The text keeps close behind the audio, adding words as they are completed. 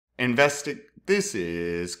This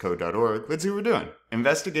is code.org. Let's see what we're doing.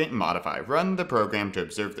 Investigate and modify. Run the program to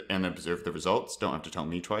observe the results. Don't have to tell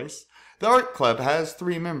me twice. The art club has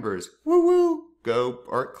 3 members. Woo woo! Go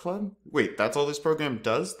art club. Wait, that's all this program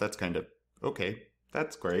does? That's kind of okay.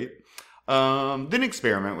 That's great. Then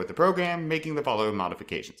experiment with the program, making the following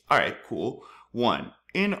modifications. All right, cool. 1.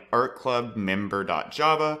 In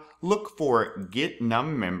artclubmember.java, look for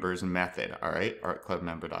getNumMembers method. All right,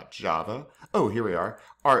 artclubmember.java. Oh, here we are.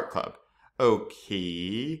 Art club.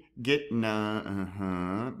 Okay,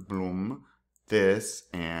 boom, this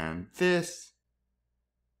and this.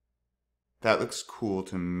 That looks cool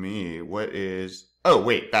to me. What is... Oh,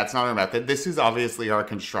 wait, that's not our method. This is obviously our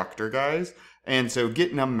constructor, guys. And so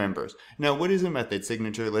getNumMembers. Now, what is a method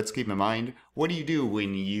signature? Let's keep in mind. What do you do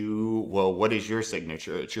when what is your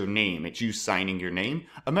signature? It's your name. It's you signing your name.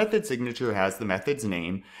 A method signature has the method's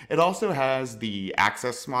name. It also has the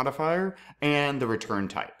access modifier and the return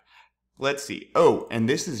type. Let's see. Oh, and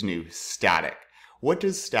this is new, static. What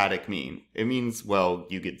does static mean? It means, well,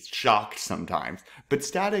 you get shocked sometimes, but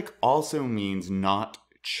static also means not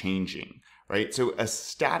changing, right? So a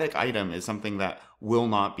static item is something that will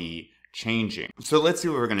not be changing. So let's see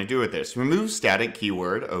what we're going to do with this. Remove static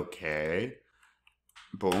keyword. Okay.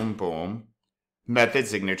 Boom, boom. Method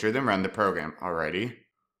signature, then run the program. Alrighty.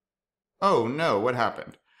 Oh no, what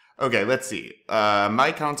happened? Okay, let's see.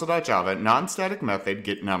 myConsole.java, non-static method,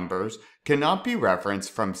 getNumbers, cannot be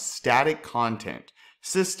referenced from static content.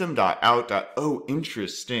 System.out. Oh,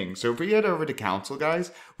 interesting. So if we head over to console,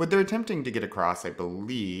 guys, what they're attempting to get across, I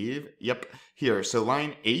believe, yep, here. So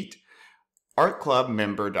line 8,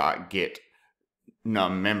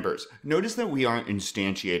 artclubmember.getNumMembers. Notice that we aren't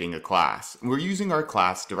instantiating a class. We're using our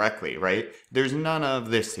class directly, right? There's none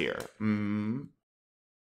of this here.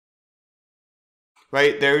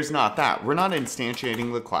 Right? There's not that. We're not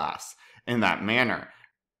instantiating the class in that manner.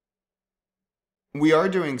 We are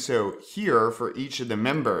doing so here for each of the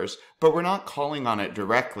members, but we're not calling on it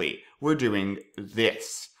directly. We're doing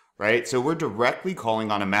this, right? So we're directly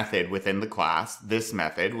calling on a method within the class, this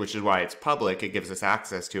method, which is why it's public. It gives us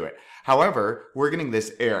access to it. However, we're getting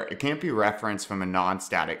this error. It can't be referenced from a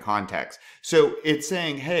non-static context. So it's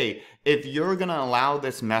saying, hey, if you're going to allow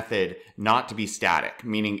this method not to be static,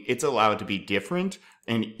 meaning it's allowed to be different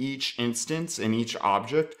in each instance, in each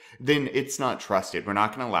object, then it's not trusted. We're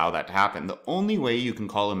not going to allow that to happen. The only way you can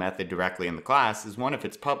call a method directly in the class is 1, if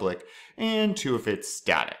it's public, and 2, if it's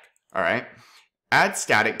static. All right. Add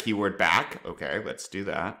static keyword back. Okay, let's do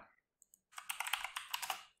that.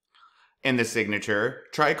 In the signature,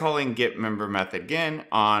 try calling getMember method again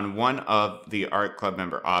on one of the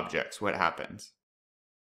artclubmember objects. What happens?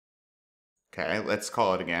 Okay, let's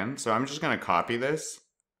call it again. So I'm just going to copy this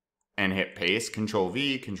and hit paste, Control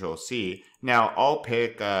V, Control C. Now I'll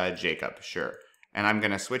pick Jacob, sure. And I'm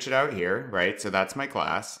going to switch it out here, right? So that's my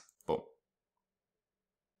class. Boom.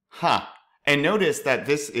 Huh. And notice that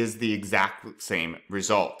this is the exact same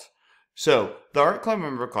result. So the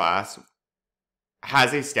artclubmember class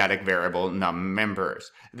has a static variable NumMembers.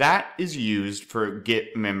 That is used for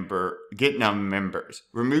getNumMembers.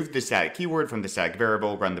 Remove the static keyword from the static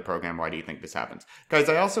variable, run the program. Why do you think this happens? Guys,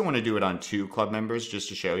 I also want to do it on 2 club members just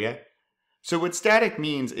to show you. So what static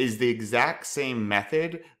means is the exact same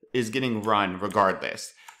method is getting run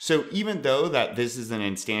regardless. So even though that this is an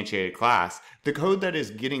instantiated class, the code that is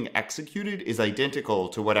getting executed is identical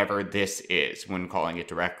to whatever this is when calling it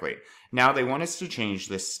directly. Now they want us to change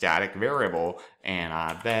this static variable, and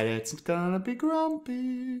I bet it's gonna be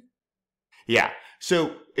grumpy. Yeah,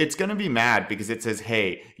 so it's gonna be mad because it says,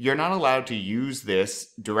 hey, you're not allowed to use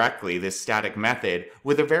this directly, this static method,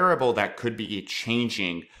 with a variable that could be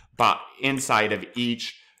changing but inside of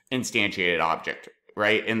each instantiated object.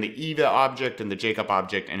 Right? In the Eva object, in the Jacob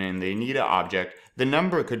object, and in the Anita object, the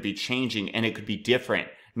number could be changing and it could be different.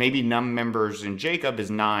 Maybe NumMembers in Jacob is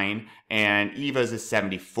 9 and Eva's is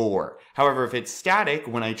 74. However, if it's static,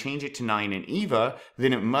 when I change it to 9 in Eva,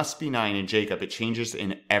 then it must be 9 in Jacob. It changes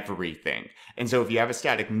in everything. And so if you have a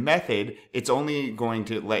static method, it's only going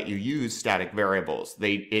to let you use static variables.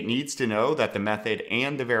 It needs to know that the method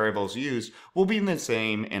and the variables used will be the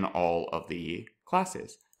same in all of the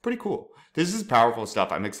classes. Pretty cool. This is powerful stuff.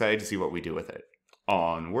 I'm excited to see what we do with it.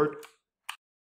 Onward.